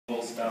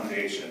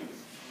Foundation,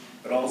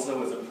 but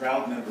also as a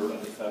proud member of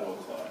the Federal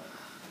Club.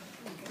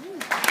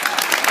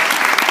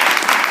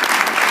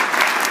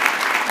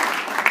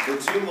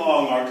 For too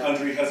long, our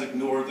country has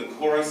ignored the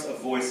chorus of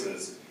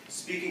voices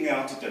speaking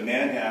out to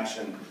demand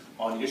action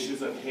on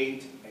issues of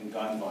hate and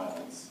gun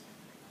violence.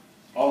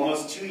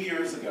 Almost 2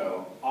 years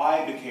ago,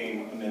 I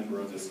became a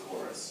member of this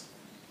chorus,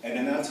 and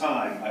in that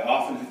time, I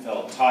often have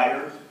felt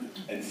tired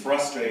and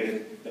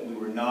frustrated that we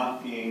were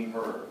not being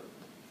heard.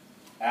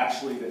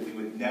 Actually, that we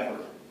would never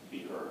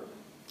be heard.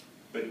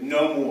 But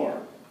no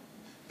more.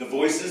 The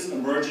voices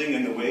emerging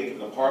in the wake of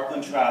the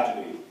Parkland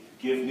tragedy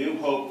give new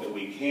hope that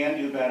we can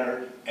do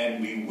better,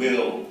 and we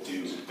will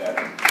do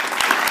better.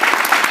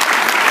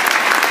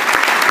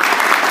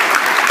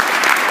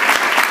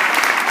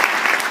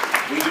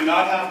 We do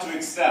not have to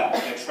accept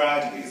that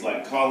tragedies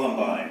like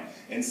Columbine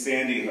and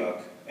Sandy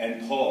Hook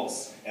and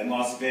Pulse and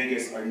Las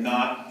Vegas are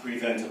not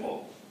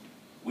preventable.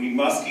 We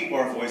must keep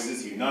our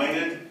voices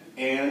united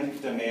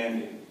and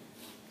demanding.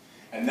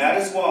 And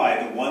that is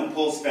why the One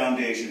Pulse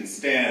Foundation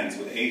stands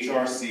with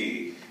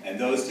HRC and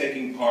those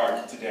taking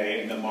part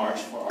today in the March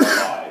for Our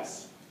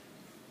Lives.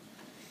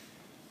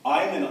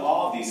 I am in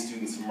awe of these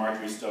students from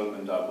Marjory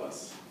Stoneman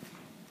Douglas.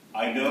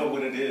 I know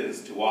what it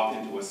is to walk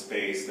into a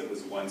space that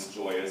was once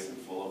joyous and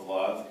full of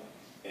love,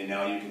 and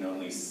now you can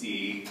only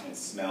see and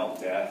smell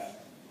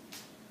death.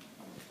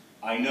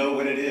 I know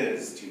what it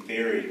is to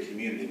bury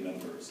community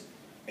members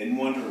and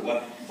wonder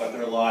what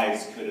their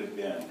lives could have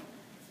been.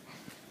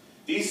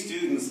 These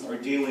students are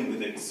dealing with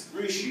the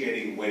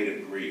excruciating weight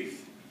of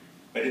grief,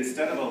 but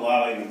instead of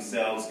allowing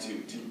themselves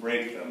to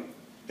break them,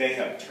 they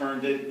have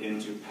turned it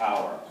into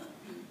power.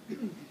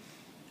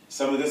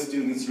 Some of the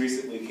students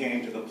recently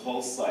came to the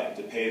Pulse site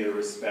to pay their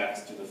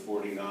respects to the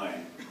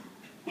 49,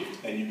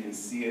 and you can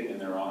see it in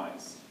their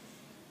eyes.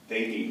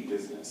 They mean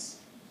business.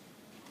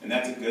 And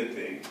that's a good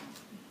thing,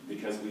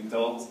 because we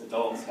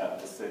adults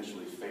have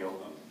essentially failed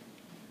them.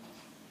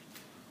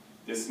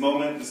 This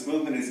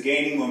movement is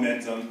gaining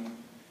momentum.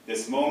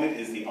 This moment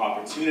is the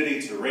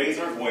opportunity to raise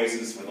our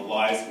voices for the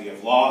lives we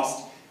have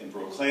lost and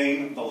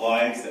proclaim the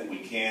lives that we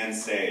can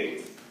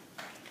save.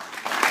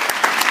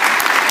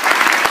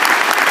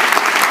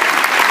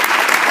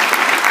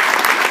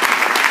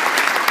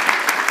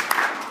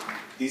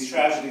 These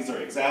tragedies are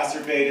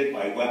exacerbated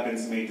by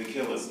weapons made to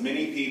kill as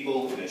many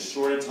people in as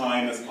short a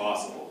time as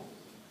possible.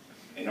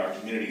 And our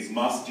communities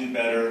must do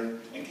better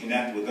and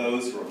connect with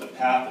those who are on the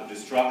path of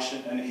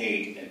destruction and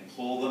hate and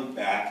pull them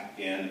back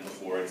in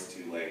before it's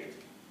too late.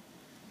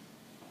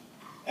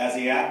 As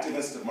the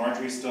activists of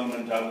Marjory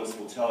Stoneman Douglas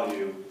will tell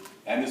you,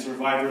 and the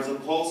survivors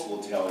of Pulse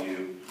will tell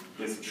you,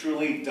 this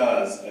truly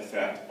does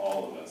affect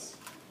all of us.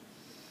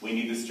 We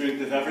need the strength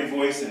of every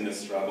voice in this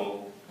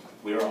struggle.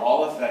 We are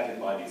all affected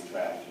by these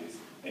tragedies,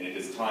 and it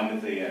is time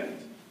that they end.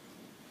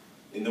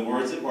 In the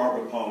words of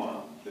Barbara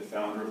Poma, the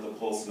founder of the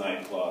Pulse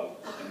nightclub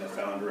and the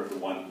founder of the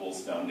One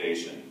Pulse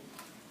Foundation,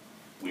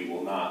 we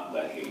will not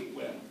let hate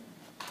win.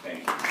 Thank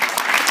you.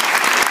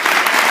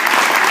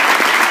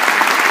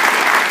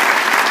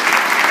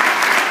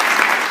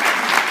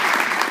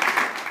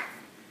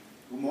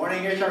 Good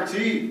morning,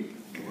 HRC.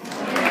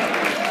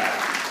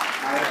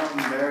 I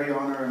am very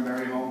honored and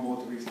very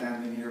humbled to be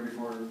standing here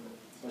before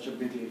such a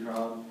big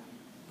crowd.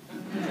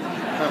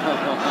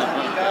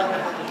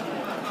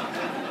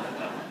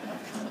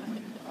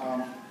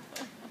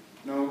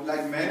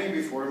 Like many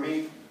before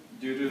me,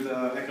 due to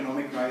the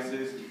economic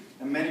crisis,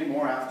 and many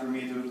more after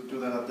me due to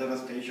the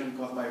devastation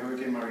caused by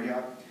Hurricane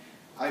Maria,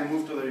 I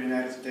moved to the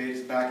United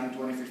States back in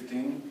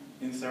 2015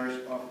 in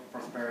search of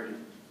prosperity.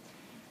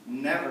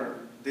 Never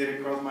did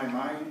it cross my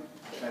mind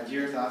that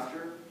years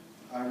after,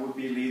 I would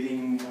be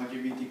leading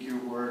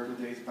LGBTQ work with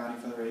the Hispanic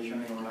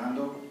Federation in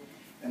Orlando,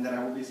 and that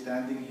I would be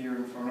standing here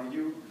in front of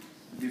you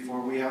before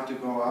we have to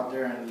go out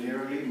there and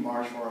literally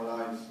march for our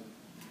lives.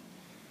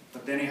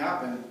 But then it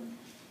happened,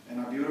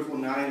 and a beautiful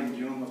night in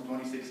June of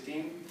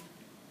 2016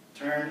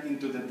 turned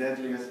into the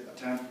deadliest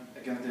attempt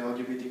against the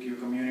LGBTQ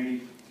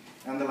community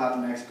and the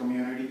Latinx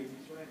community,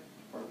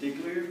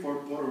 particularly for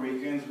Puerto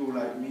Ricans who,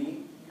 like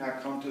me,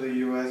 had come to the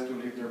U.S. to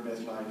live their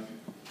best life.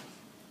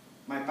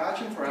 My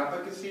passion for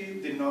advocacy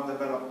did not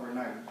develop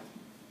overnight.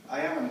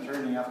 I am an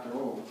attorney after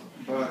all,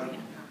 but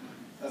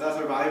as a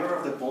survivor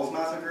of the Pulse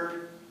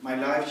massacre, my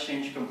life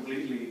changed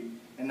completely,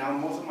 and now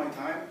most of my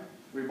time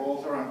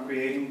revolves around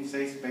creating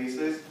safe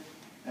spaces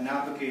and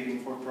advocating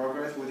for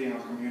progress within our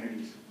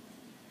communities.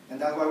 And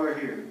that's why we're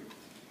here,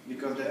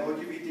 because the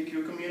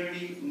LGBTQ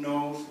community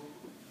knows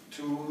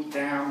too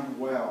damn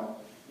well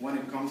when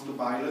it comes to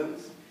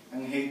violence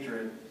and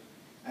hatred.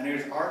 And it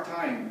is our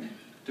time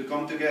to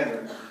come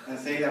together and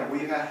say that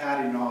we have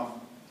had enough,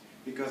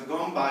 because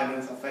gun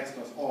violence affects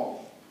us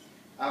all.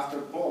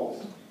 After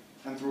Pulse,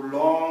 and through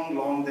long,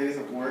 long days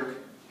of work,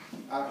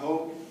 I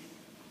hope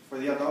for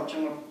the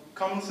adoption of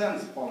common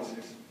sense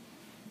policies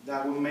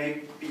that will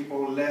make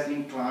people less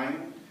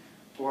inclined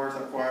towards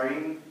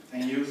acquiring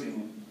and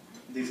using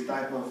these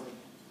type of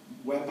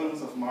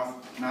weapons of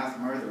mass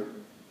murder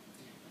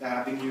that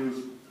have been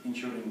used in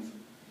shootings.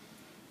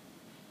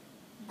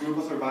 Group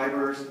of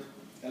survivors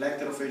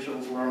elected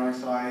officials were on our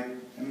side,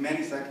 and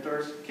many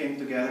sectors came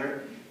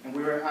together, and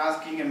we were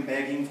asking and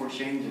begging for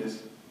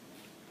changes.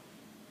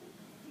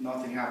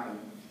 Nothing happened.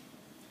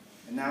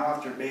 And now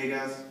after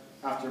Vegas,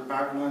 after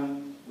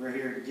Parkland, we're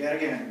here yet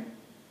again,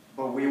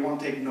 but we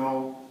won't take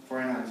no for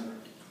an answer.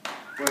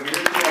 We're here to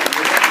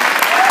uplift.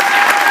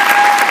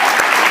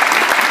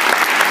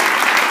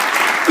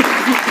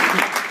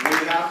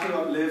 We have to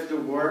uplift the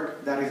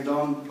work that is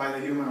done by the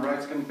Human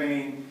Rights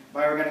Campaign,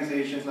 by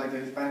organizations like the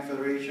Hispanic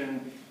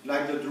Federation,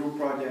 like the Drew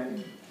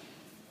Project,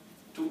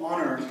 to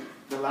honor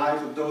the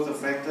lives of those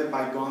affected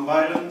by gun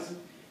violence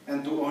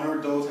and to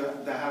honor those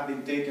that have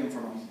been taken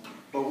from us.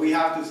 But we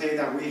have to say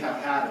that we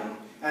have had it,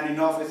 and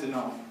enough is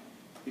enough,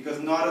 because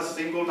not a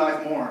single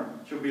life more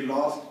should be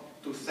lost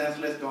to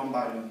senseless gun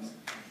violence.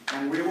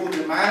 And we will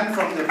demand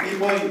from the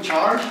people in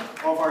charge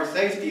of our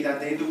safety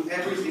that they do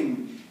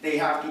everything they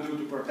have to do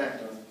to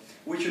protect us.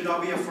 We should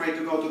not be afraid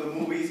to go to the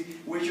movies,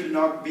 we should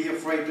not be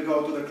afraid to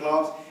go to the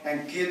clubs,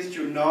 and kids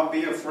should not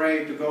be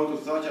afraid to go to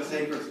such a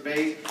sacred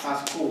space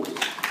as schools.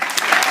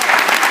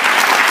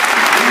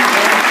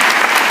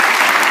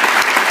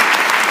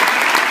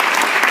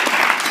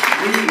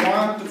 We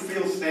want to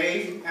feel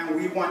safe, and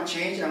we want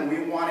change, and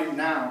we want it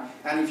now.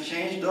 And if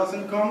change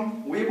doesn't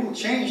come, we will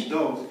change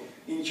those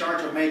in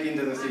charge of making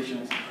the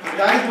decisions. And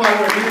that is why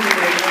we're here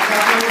today. And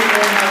that's why we're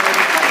going out this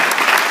fight.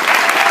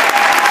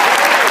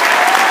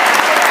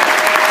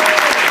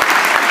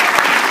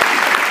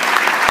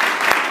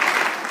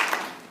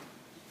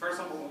 First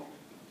of all,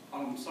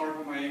 I'm sorry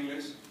for my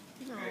English.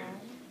 Okay.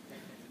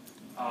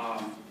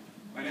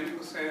 My name is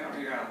Jose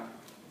Arriaga.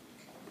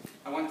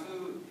 I want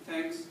to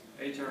thank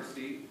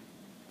HRC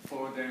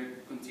for their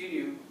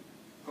continued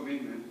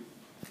commitment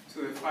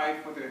to the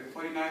fight for the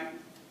 49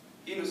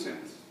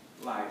 innocent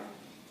lives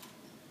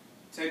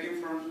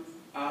taken from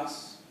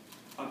us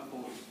at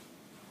police.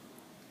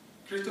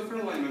 Christopher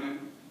Lemonen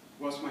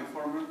was my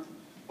former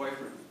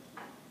boyfriend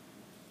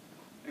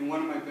and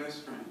one of my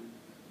best friends.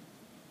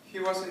 He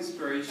was an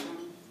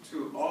inspiration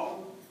to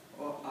all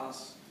of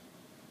us,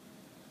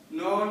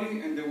 not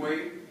only in the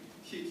way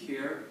he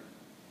cared,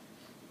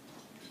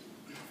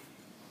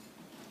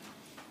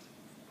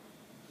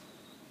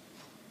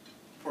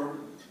 for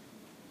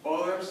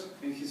others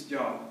in his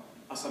job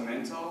as a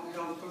mental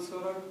health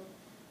consultant,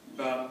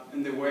 but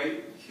in the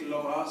way he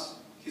loved us,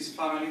 his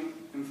family,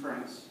 and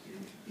friends.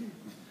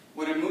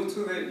 When I moved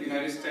to the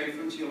United States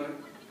from Chile,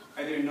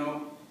 I didn't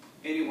know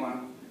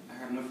anyone. I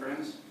had no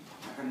friends.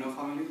 I had no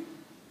family.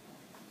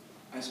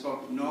 I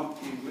spoke no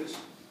English.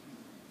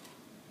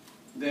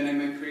 Then I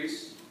met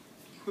Chris,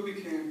 who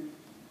became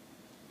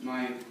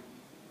my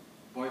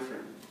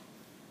boyfriend,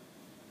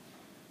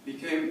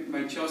 became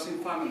my chosen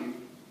family,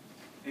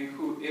 and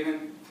who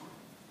even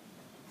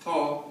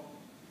taught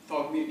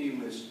me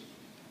English,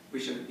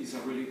 which is a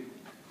really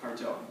hard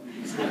job.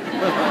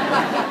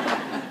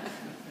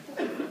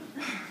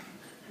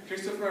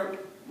 Christopher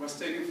was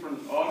taken from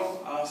all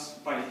of us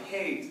by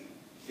hate,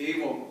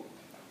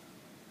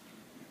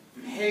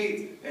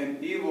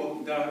 and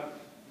evil that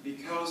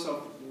because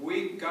of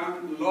weak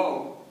gun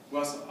law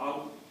was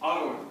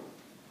allowed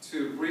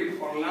to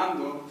rip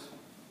Orlando's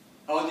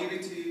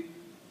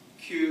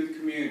LGBTQ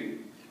community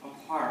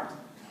apart.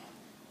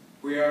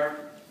 We are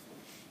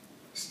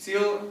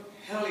still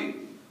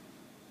healing,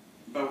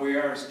 but we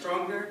are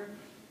stronger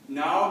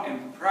now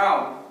and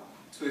proud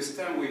to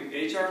stand with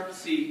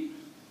HRC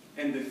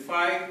in the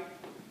fight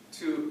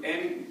to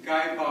end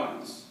gun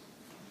violence.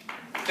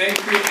 Thank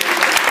you,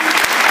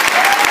 HRC.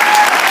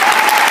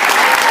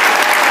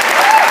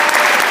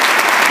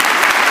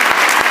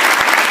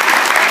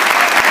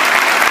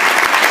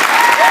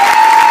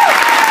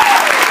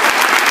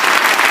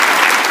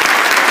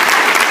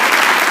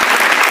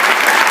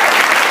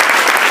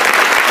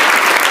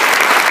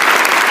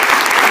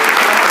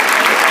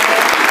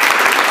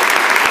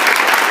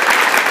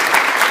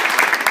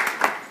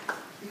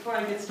 Before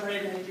I get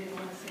started, I did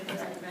want to say that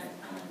I met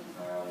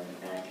Laura in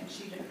the back, and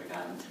she had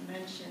forgotten to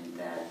mention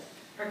that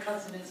her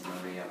cousin is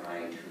Maria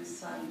Wright, whose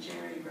son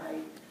Jerry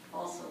Wright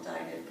also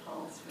died at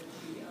Pulse with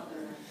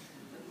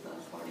the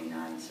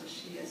 49, so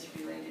she is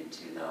related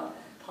to the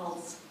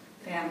Pulse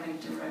family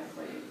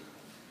directly.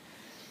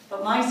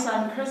 But my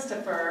son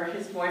Christopher,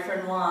 his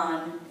boyfriend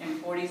Juan, and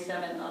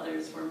 47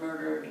 others were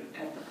murdered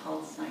at the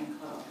Pulse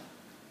nightclub,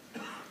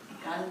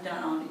 gunned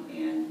down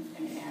in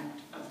an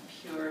act of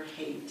pure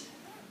hate.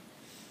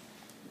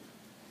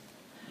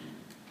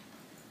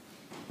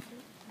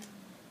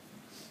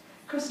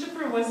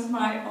 Christopher was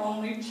my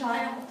only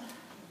child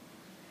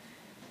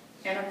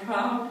and a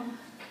proud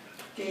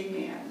gay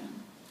man.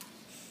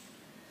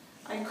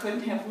 I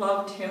couldn't have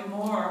loved him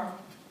more.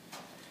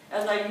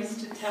 As I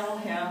used to tell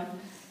him,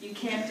 you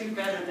can't do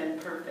better than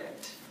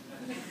perfect.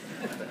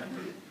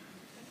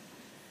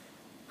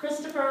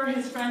 Christopher,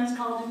 his friends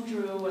called him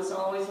Drew, was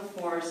always a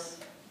force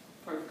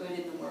for good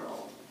in the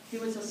world. He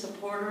was a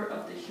supporter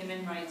of the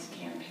Human Rights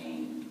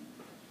Campaign,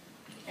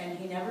 and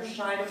he never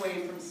shied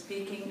away from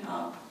speaking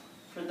up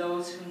for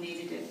those who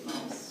needed it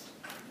most.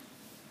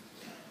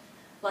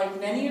 Like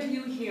many of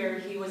you here,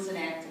 he was an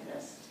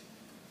activist.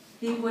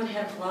 He would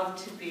have loved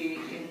to be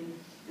in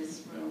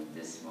this room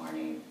this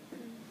morning.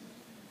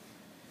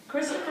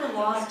 Christopher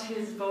lost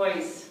his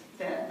voice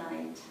that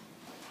night,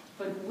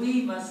 but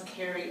we must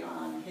carry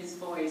on his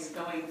voice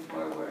going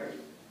forward.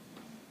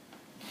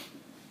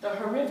 The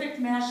horrific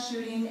mass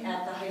shooting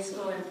at the high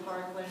school in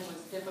Parkland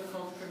was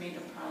difficult for me to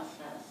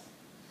process.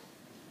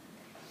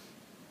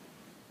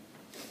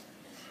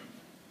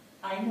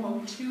 I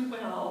know too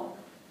well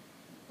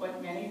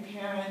what many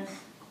parents,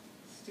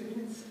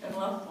 students, and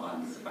loved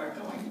ones are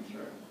going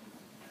through.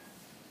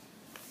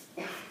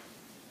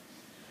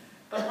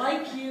 But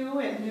like you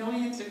and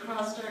millions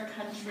across our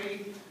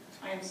country,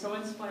 I am so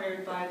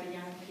inspired by the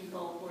young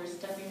people who are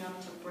stepping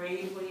up to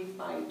bravely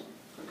fight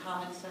for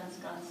common sense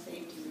gun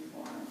safety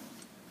reform.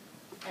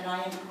 And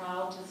I am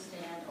proud to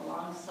stand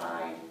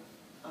alongside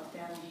of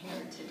them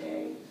here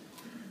today.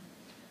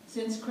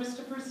 Since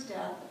Christopher's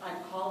death,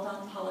 I've called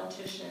on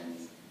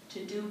politicians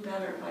to do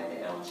better by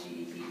the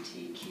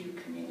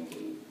LGBTQ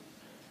community.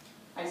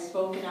 I've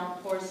spoken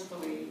out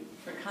forcefully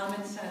for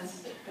common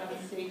sense gun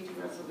safety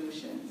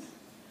resolutions.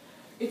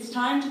 It's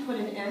time to put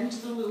an end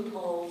to the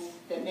loopholes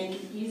that make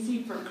it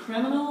easy for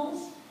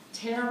criminals,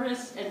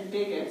 terrorists, and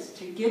bigots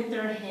to get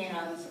their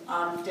hands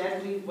on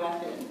deadly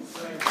weapons.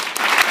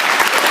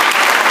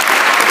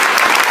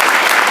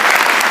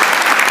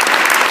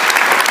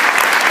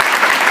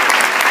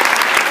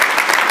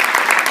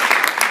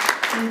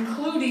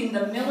 Including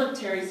the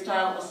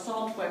military-style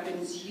assault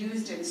weapons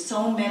used in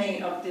so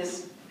many of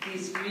these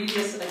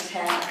grievous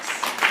attacks.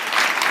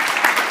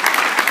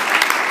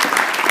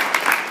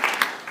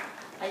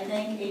 I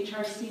thank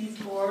HRC's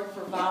board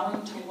for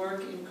vowing to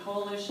work in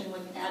coalition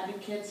with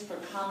advocates for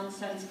common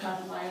sense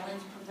gun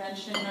violence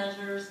prevention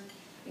measures,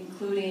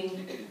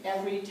 including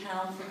Every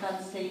Town for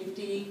Gun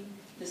Safety,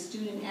 the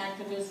student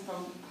activists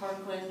from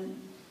Parkland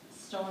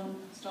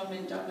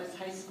Stoneman Douglas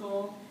High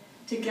School.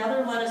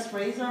 Together, let us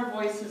raise our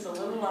voices a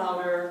little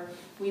louder.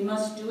 We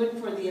must do it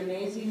for the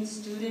amazing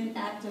student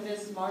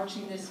activists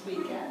marching this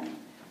weekend.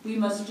 We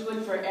must do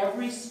it for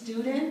every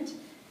student,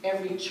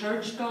 every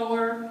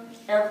churchgoer,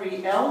 every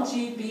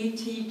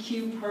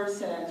LGBTQ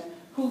person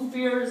who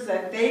fears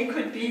that they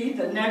could be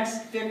the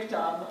next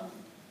victim.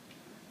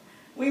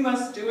 We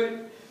must do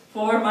it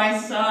for my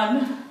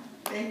son.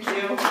 Thank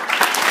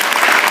you.